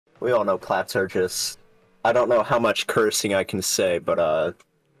We all know plats are just... I don't know how much cursing I can say, but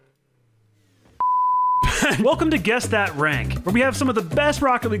Welcome to Guess That Rank, where we have some of the best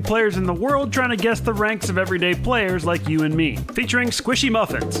Rocket League players in the world trying to guess the ranks of everyday players like you and me, featuring Squishy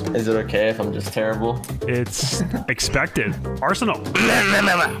Muffins. Is it okay if I'm just terrible? It's expected. Arsenal.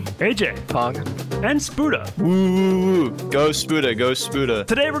 AJ. Pog. And Spuda. Woo! Go Spuda, go Spuda.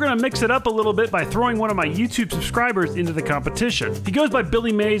 Today we're going to mix it up a little bit by throwing one of my YouTube subscribers into the competition. He goes by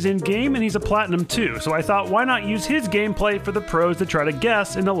Billie Mays in-game, and he's a Platinum too, so I thought why not use his gameplay for the pros to try to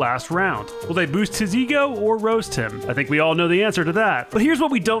guess in the last round. Will they boost his ego or roast him? I think we all know the answer to that. But here's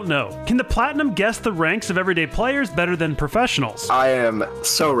what we don't know. Can the Platinum guess the ranks of everyday players better than professionals? I am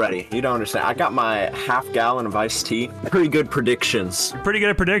so ready. You don't understand. I got my half-gallon of iced tea. Pretty good predictions. Pretty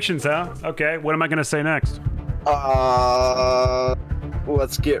good at predictions, huh? Okay, what am I going to say next?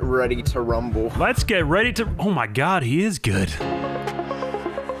 Let's get ready to rumble. Let's get ready to... Oh my god, he is good.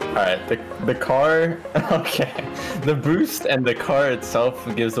 Alright, the car, okay. The boost and the car itself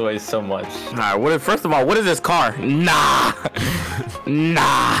gives away so much. Alright, first of all, what is this car? Nah!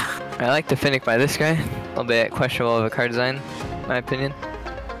 Nah! I like the Fennec by this guy. A little bit questionable of a car design, in my opinion.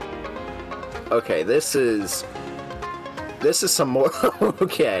 Okay, this is some more...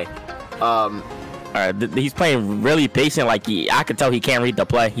 Okay. Alright, he's playing really patient, like I could tell he can't read the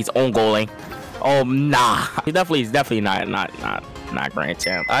play. He's own goaling. Oh, nah. He's definitely not grand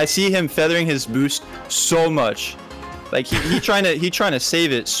champ. I see him feathering his boost so much. Like he trying to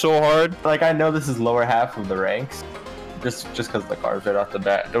save it so hard. Like, I know this is lower half of the ranks, just because the car's right off the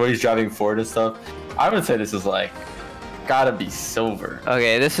bat. The way he's driving forward and stuff. I would say this is like gotta be silver.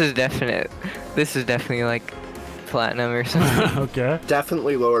 Okay, this is definitely like platinum or something. Okay.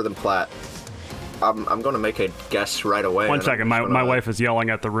 Definitely lower than plat. I'm gonna make a guess right away. One second, my wife is yelling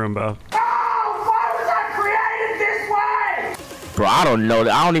at the Roomba. Bro, I don't know.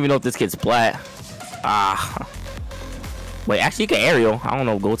 I don't even know if this kid's plat. Wait, actually, you can aerial. I don't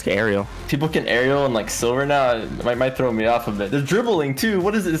know. Goats can aerial. People can aerial and like silver now. It might throw me off a bit. They're dribbling too.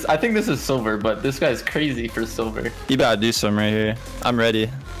 What is this? I think this is silver, but this guy's crazy for silver. He about to do something right here. I'm ready.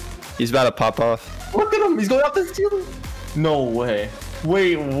 He's about to pop off. Look at him. He's going off the ceiling. No way.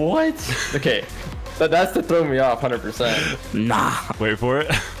 Wait, what? Okay. That's to throw me off 100%. Nah. Wait for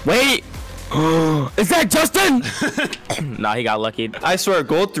it. Wait. Is that Justin? Nah, he got lucky. I swear,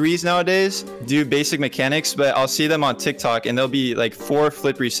 gold 3s nowadays do basic mechanics, but I'll see them on TikTok and they'll be like 4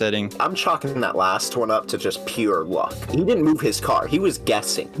 flip resetting. I'm chalking that last one up to just pure luck. He didn't move his car. He was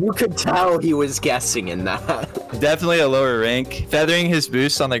guessing. You could tell he was guessing in that. Definitely a lower rank. Feathering his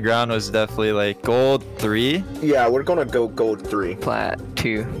boost on the ground was definitely like gold 3. Yeah, we're gonna go gold 3. Plat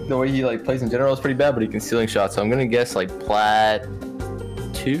 2. The way he like plays in general is pretty bad, but he can ceiling shot. So I'm gonna guess like plat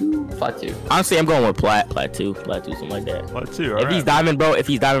 2. Plat 2. Honestly, I'm going with plat 2, something like that. Plat 2. If he's diamond, bro,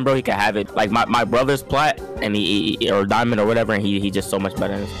 he can have it. Like my brother's plat, and he or diamond or whatever, and he just so much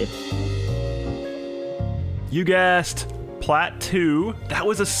better than this kid. You guessed plat 2. That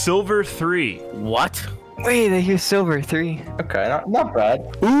was a silver 3. What? Wait, they hear silver 3. Okay, not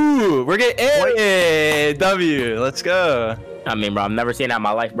bad. Ooh, we're getting a W. Let's go. I mean, bro, I've never seen that in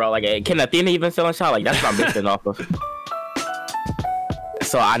my life, bro. Like, can Athena even sell a shot? Like, that's what I'm basing off of.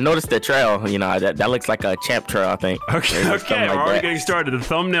 So I noticed the trail, you know, that looks like a champ trail, I think. Okay, like we're already getting started. The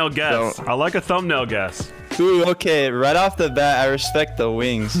thumbnail guess. So, I like a thumbnail guess. Ooh, okay, right off the bat, I respect the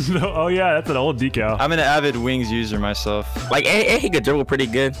wings. Oh yeah, that's an old decal. I'm an avid wings user myself. Like, and he could dribble pretty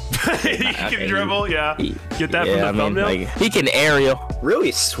good. He can dribble, yeah. Get that from the thumbnail? Like, he can aerial.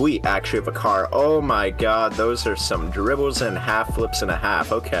 Really sweet, actually, of a car. Oh my god, those are some dribbles and half flips and a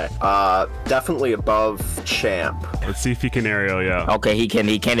half. Okay. Definitely above champ. Let's see if he can aerial, yeah. Okay, he can't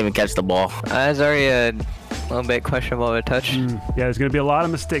even catch the ball. That's already a little bit questionable of a touch. Yeah, there's gonna be a lot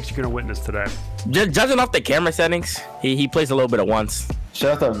of mistakes you're gonna witness today. Judging off the camera settings, he plays a little bit at once.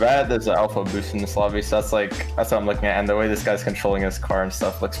 Shout out to Rat, there's an alpha boost in this lobby, so that's what I'm looking at, and the way this guy's controlling his car and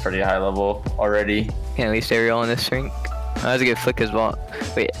stuff looks pretty high level already. Can at least aerial in this rink. That was a good flick as well.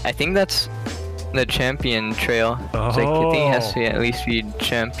 Wait, I think that's the champion trail. Oh. So I think he has to at least be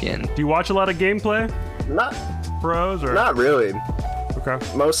champion. Do you watch a lot of gameplay? Not really.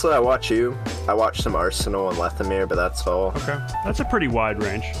 Okay. Mostly I watch you. I watch some Arsenal and Lethamir, but that's all. Okay. That's a pretty wide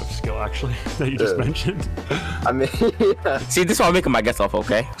range of skill, actually, that you just mentioned. I mean, yeah. See, this is what I'm making my guess off,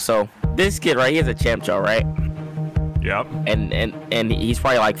 okay? So, this kid right here is a champ, Joe, right? Yep. And he's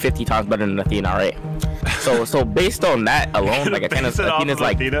probably like 50 times better than Athena, right? So based on that alone, like Athena's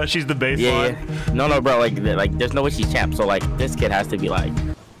like Athena, she's the baseline. Yeah. No, bro, like there's no way she's champ. So like this kid has to be like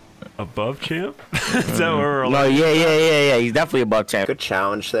above champ. Is that where we're? No, yeah. He's definitely above champ. Good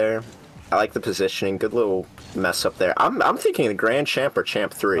challenge there. I like the positioning. Good little mess up there. I'm thinking the Grand Champ or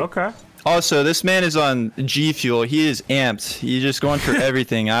Champ 3. Okay. Also, this man is on G Fuel. He is amped. He's just going for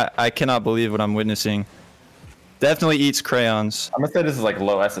everything. I cannot believe what I'm witnessing. Definitely eats crayons. I'm gonna say this is like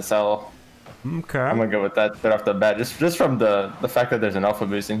low SSL. Okay. I'm gonna go with that straight off the bat, just from the fact that there's an alpha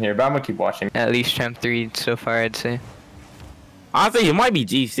boost in here. But I'm gonna keep watching. At least Champ 3 so far, I'd say. Honestly, it might be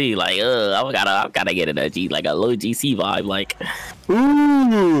GC. Like, I gotta get it a G, like a low GC vibe. Like,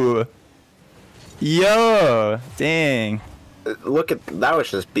 Ooh. Yo. Dang. Look at that,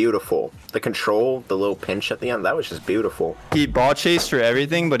 was just beautiful. The control, the little pinch at the end, that was just beautiful. He ball chased for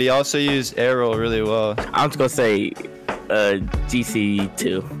everything, but he also used air roll really well. I'm just gonna say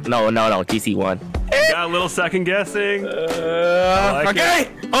GC2. No, GC1. Got a little second guessing. I like Okay.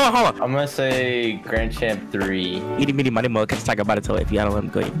 it. Hold on. I'm gonna say Grand Champ 3. Itty bitty money mo. Can talk about it. So if you don't let me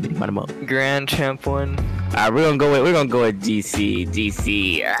go, itty bitty money mo. Grand Champ 1. Alright, we're gonna go with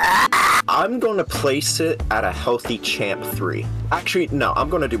GC. I'm gonna place it at a healthy Champ 3. Actually, no, I'm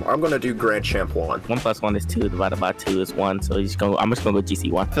gonna do Grand Champ 1. 1 + 1 is 2. Divided by 2 is 1. So I'm just gonna go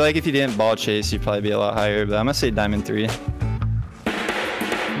GC1. I feel like if you didn't ball chase, you'd probably be a lot higher, but I'm gonna say Diamond 3.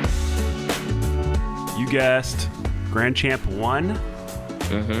 You guessed Grand Champ 1.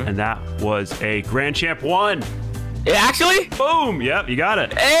 And that was a Grand Champ 1. Yeah, actually? Boom. Yep, you got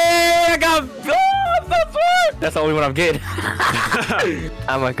it. Hey, I got. Oh, I'm so smart. That's the only one I'm getting.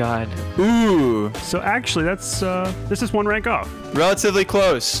 Oh my god. Ooh. So actually, this is 1 rank off. Relatively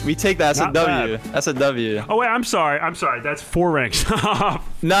close. We take that. That's Not a W. bad. That's a W. Oh wait, I'm sorry. That's 4 ranks off.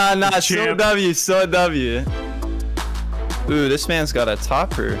 Nah, still a Champ. W. Still a W. Ooh, this man's got a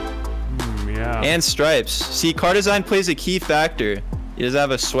topper. Yeah. And stripes. See, car design plays a key factor. He doesn't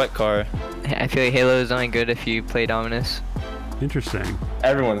have a sweat car. I feel like Halo is only good if you play Dominus. Interesting.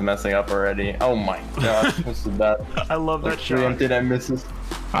 Everyone's messing up already. Oh my gosh, this is bad. I love that shot. Preempted and misses.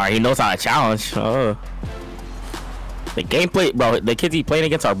 Alright, he knows how to challenge. Oh. The gameplay, bro. The kids he playing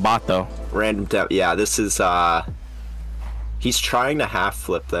against are bot though. Random depth. Yeah, this is he's trying to half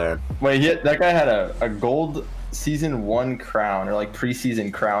flip there. Wait, that guy had a gold season 1 crown or like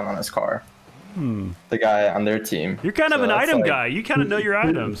preseason crown on his car. The guy on their team. You're kind of So an that's item like guy. You kind of know your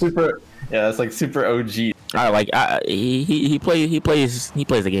items. Super. Yeah, that's like super OG. He plays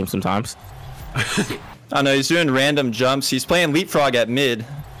the game sometimes. I don't know. He's doing random jumps. He's playing leapfrog at mid.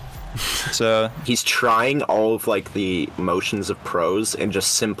 So He's trying all of like the motions of pros in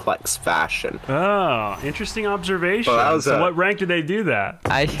just simplex fashion. Oh, interesting observation. Well, that was So a- what rank did they do that?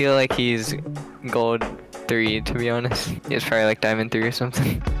 I feel like he's gold 3, to be honest. He's probably like Diamond 3 or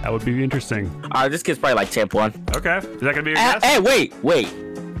something. That would be interesting. Alright, this kid's probably like Champ 1. Okay. Is that gonna be your guess? Hey, wait.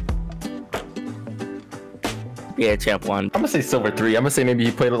 Yeah, Champ 1. I'm gonna say silver 3. I'm gonna say maybe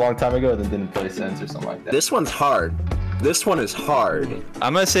he played a long time ago and then didn't play since or something like that. This one's hard. This one is hard.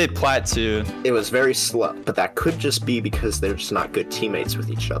 I'm gonna say plat 2. It was very slow, but that could just be because they're just not good teammates with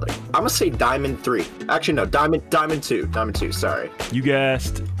each other. I'm gonna say Diamond 3. Actually, no, Diamond 2. Diamond 2, sorry. You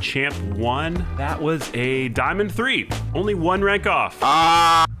guessed Champ 1. That was a Diamond 3. Only 1 rank off.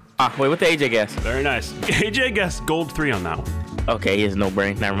 Wait, what the AJ guess? Very nice. AJ guessed gold 3 on that one. Okay, he has no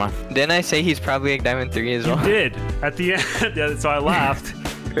brain. Never mind. Didn't I say he's probably like Diamond 3 as well? Did at the end. Yeah, so I laughed.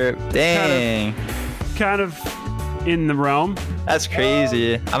 Dang. Kind of in the realm. That's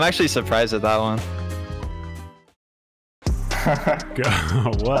crazy. I'm actually surprised at that one.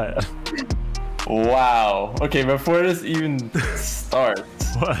 What? Wow. Okay, before this even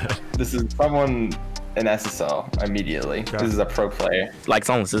starts, What? this is someone in SSL immediately. Okay. This is a pro player. Like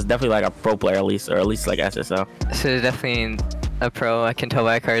Sunless is definitely like a pro player at least, or at least like SSL. This is definitely a pro. I can tell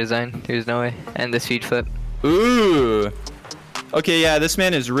by car design. There's no way. And the speed flip. Ooh. Okay, yeah, this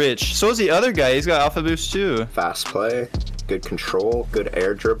man is rich. So is the other guy. He's got alpha boost too. Fast play, good control, good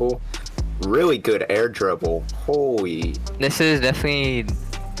air dribble. Really good air dribble. Holy. This is definitely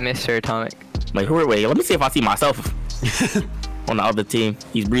Mr. Atomic. Like, wait, let me see if I see myself on the other team.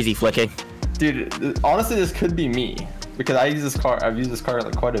 He's breezy flicking. Dude, honestly, this could be me. Because I've used this car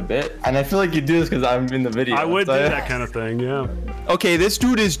like quite a bit. And I feel like you do this because I'm in the video. I would do so- that kind of thing, yeah. Okay, this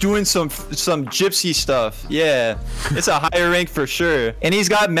dude is doing some gypsy stuff. Yeah, it's a higher rank for sure. And he's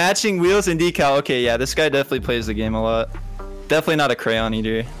got matching wheels and decal. Okay, yeah, this guy definitely plays the game a lot. Definitely not a crayon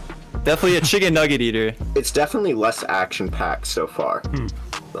eater. Definitely a chicken nugget eater. It's definitely less action-packed so far than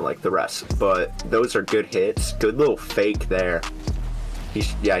like the rest. But those are good hits. Good little fake there. He's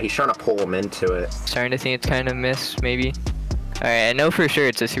trying to pull him into it. Starting to think it's kind of miss, maybe. Alright, I know for sure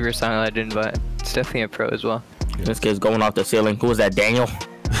it's a Super Sonic Legend, but it's definitely a pro as well. This kid's going off the ceiling. Who was that, Daniel?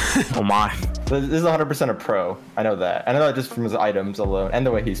 Oh my. This is 100% a pro. I know that. I know that just from his items alone and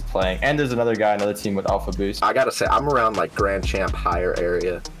the way he's playing. And there's another guy, another team with alpha boost. I gotta say, I'm around like Grand Champ higher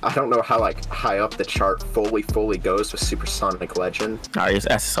area. I don't know how like high up the chart fully goes with Supersonic Legend. Alright, it's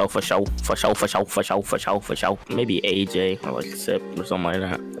SSO for sure. Maybe AJ or like Sip or something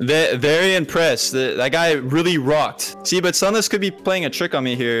like that. Very impressed. That guy really rocked. See, but Sunless could be playing a trick on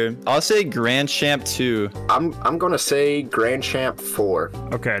me here. I'll say Grand Champ 2. I'm gonna say Grand Champ 4.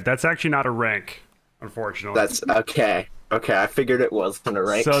 Okay, that's actually not a rank, unfortunately. That's okay. Okay, I figured it was on a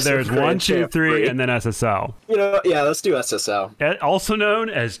rank. So there's Grand 1, 2, Champ 3, and then SSL. You know, yeah, let's do SSL. Also known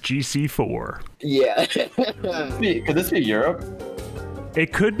as GC4. Yeah. Could this be Europe?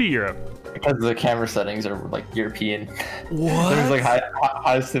 It could be Europe. Because the camera settings are like European. What? There's like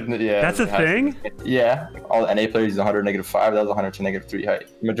high stiffness. Yeah. That's a thing? Yeah. All the NA players use 100 -5. That was 110 -3 height.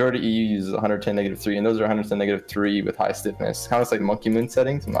 Majority EU uses 110 -3, and those are 110 -3 with high stiffness. Kind of like Monkey Moon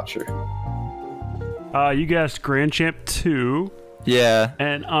settings. I'm not sure. You guessed Grand Champ 2. Yeah.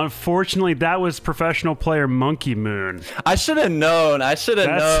 And unfortunately, that was professional player Monkey Moon. I should have known. I should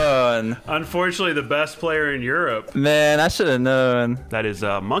have known. Unfortunately, the best player in Europe. Man, I should have known. That is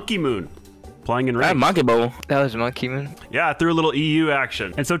Monkey Moon. Playing in ranked. Monkey Bowl. That was Monkey Moon. Yeah, I threw a little EU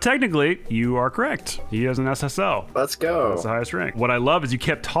action. And so technically, you are correct. He has an SSL. Let's go. That's the highest rank. What I love is you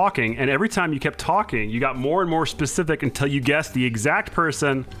kept talking, and every time you kept talking, you got more and more specific until you guessed the exact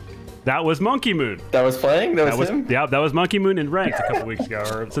person. That was Monkey Moon. That was playing? That was him? Yeah, that was Monkey Moon in ranked a couple weeks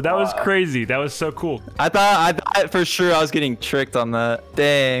ago. So that was crazy. That was so cool. I thought for sure I was getting tricked on that.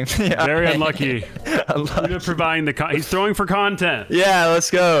 Dang. Yeah. Very unlucky. You're providing the he's throwing for content. Yeah,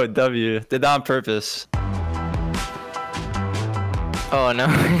 let's go. W. Did that on purpose. Oh no.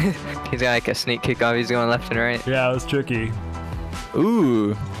 He's got like a sneak kick off. He's going left and right. Yeah, it was tricky.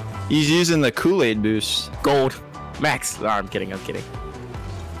 Ooh. He's using the Kool-Aid boost. Gold. Max. Oh, I'm kidding.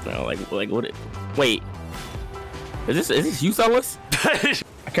 No, like what? Wait. Is this you, Sunless?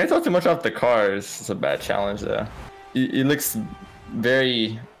 I can't tell too much off the cars. It's a bad challenge though. He looks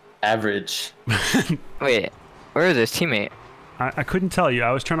very average. Wait, where is his teammate? I couldn't tell you.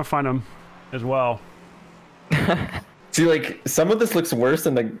 I was trying to find him as well. See, like some of this looks worse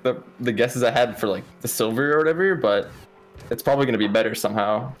than the guesses I had for like the silver or whatever, but it's probably gonna be better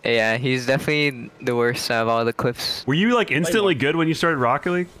somehow. Yeah, he's definitely the worst out of all the clips. Were you like instantly good when you started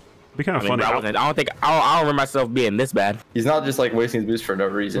Rocket League? It'd be kind of funny. I don't remember myself being this bad. He's not just like wasting his boost for no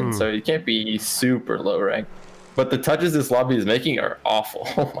reason, so he can't be super low rank. But the touches this lobby is making are awful.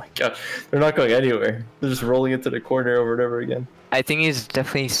 Oh my god, they're not going anywhere. They're just rolling into the corner over and over again. I think he's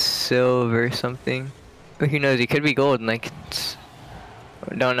definitely silver or something. But who knows? He could be gold. Like,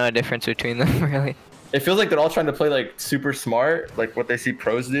 don't know a difference between them really. It feels like they're all trying to play like super smart, like what they see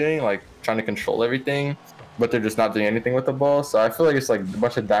pros doing, like trying to control everything, but they're just not doing anything with the ball. So I feel like it's like a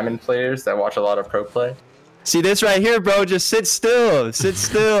bunch of diamond players that watch a lot of pro play. See this right here, bro? Just sit still. Sit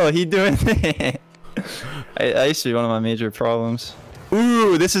still. He doing it. I used to be one of my major problems.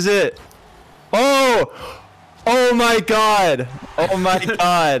 Ooh, this is it. Oh! Oh my god! Oh my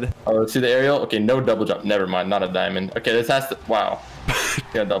god! Oh, let's see the aerial. Okay, no double jump. Never mind, not a diamond. Okay, this has to. Wow.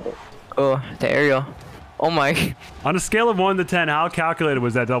 Yeah, double. Oh, the aerial. Oh my. On a scale of 1 to 10, how calculated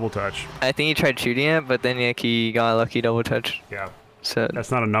was that double touch? I think he tried shooting it, but then like, he got a lucky double touch. Yeah. So that's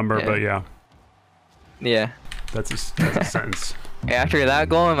not a number, yeah. but yeah. Yeah. That's a sentence. After that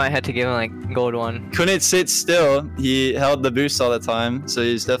goal, I might have to give him like gold 1. Couldn't sit still. He held the boost all the time, so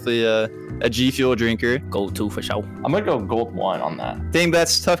he's definitely a G Fuel drinker. Gold 2 for sure. I'm gonna go gold 1 on that. Dang,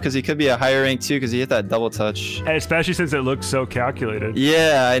 that's tough because he could be a higher rank too because he hit that double touch. And especially since it looks so calculated.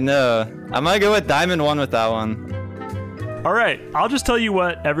 Yeah, I know. I'm gonna go with diamond 1 with that one. All right, I'll just tell you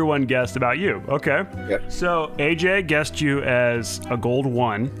what everyone guessed about you. Okay. Yep. So AJ guessed you as a gold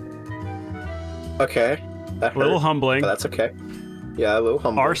 1. Okay. That A little hurt, humbling. but that's okay. Yeah, a little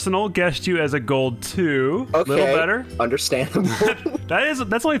humble. Arsenal guessed you as a gold 2. Okay. Little better. Understandable.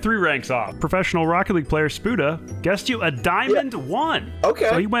 That's only 3 ranks off. Professional Rocket League player Spuda guessed you a diamond 1. Okay.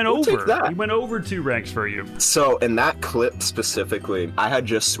 So he went we'll take over. that. He went over 2 ranks for you. So in that clip specifically, I had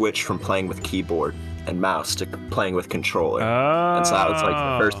just switched from playing with keyboard and mouse to playing with controller. And so that was like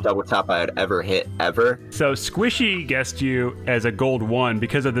the first double tap I had ever hit ever. So Squishy guessed you as a gold 1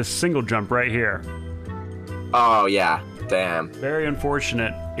 because of this single jump right here. Oh yeah, damn. Very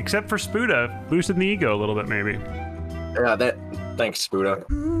unfortunate. Except for Spuda, boosted the ego a little bit maybe. Yeah, thanks, Spuda.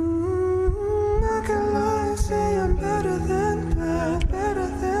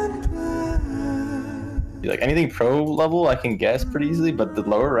 Like anything pro level, I can guess pretty easily, but the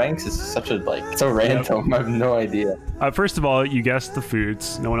lower ranks is such a like so random. I have no idea. First of all, you guessed the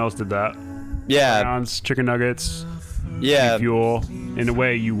foods. No one else did that. Yeah. Browns, chicken nuggets. Yeah. Fuel. In a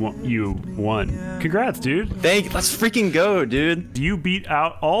way, you won. Congrats, dude. Let's freaking go, dude. You beat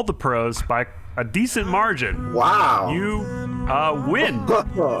out all the pros by a decent margin. Wow. You win.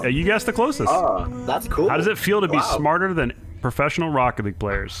 You guessed the closest. Oh, that's cool. How does it feel to be smarter than professional Rocket League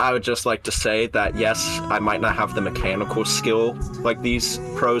players? I would just like to say that yes, I might not have the mechanical skill like these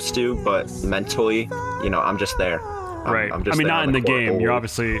pros do, but mentally, I'm just there. Right. I'm just I mean, there not on in the game. court. You're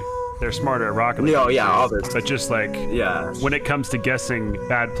obviously they're smarter at Rocket League. No, yeah, obviously. But just like when it comes to guessing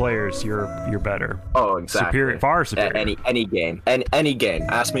bad players, you're better. Oh, exactly. Superior, far superior. Any game, any game.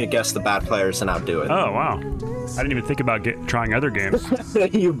 Ask me to guess the bad players, and I'll do it. Oh wow. I didn't even think about trying other games.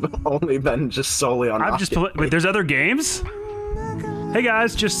 You've only been just solely on. Wait, there's other games? Hey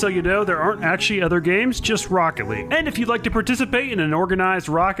guys, just so you know, there aren't actually other games, just Rocket League. And if you'd like to participate in an organized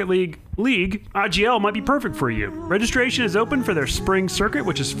Rocket League, IGL might be perfect for you. Registration is open for their spring circuit,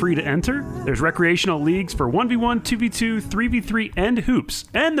 which is free to enter. There's recreational leagues for 1v1, 2v2, 3v3, and hoops.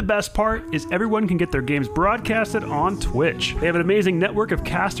 And the best part is everyone can get their games broadcasted on Twitch. They have an amazing network of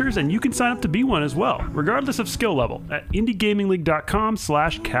casters, and you can sign up to be one as well, regardless of skill level, at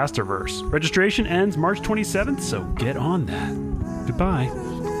indiegamingleague.com/casterverse. Registration ends March 27th, so get on that. Goodbye.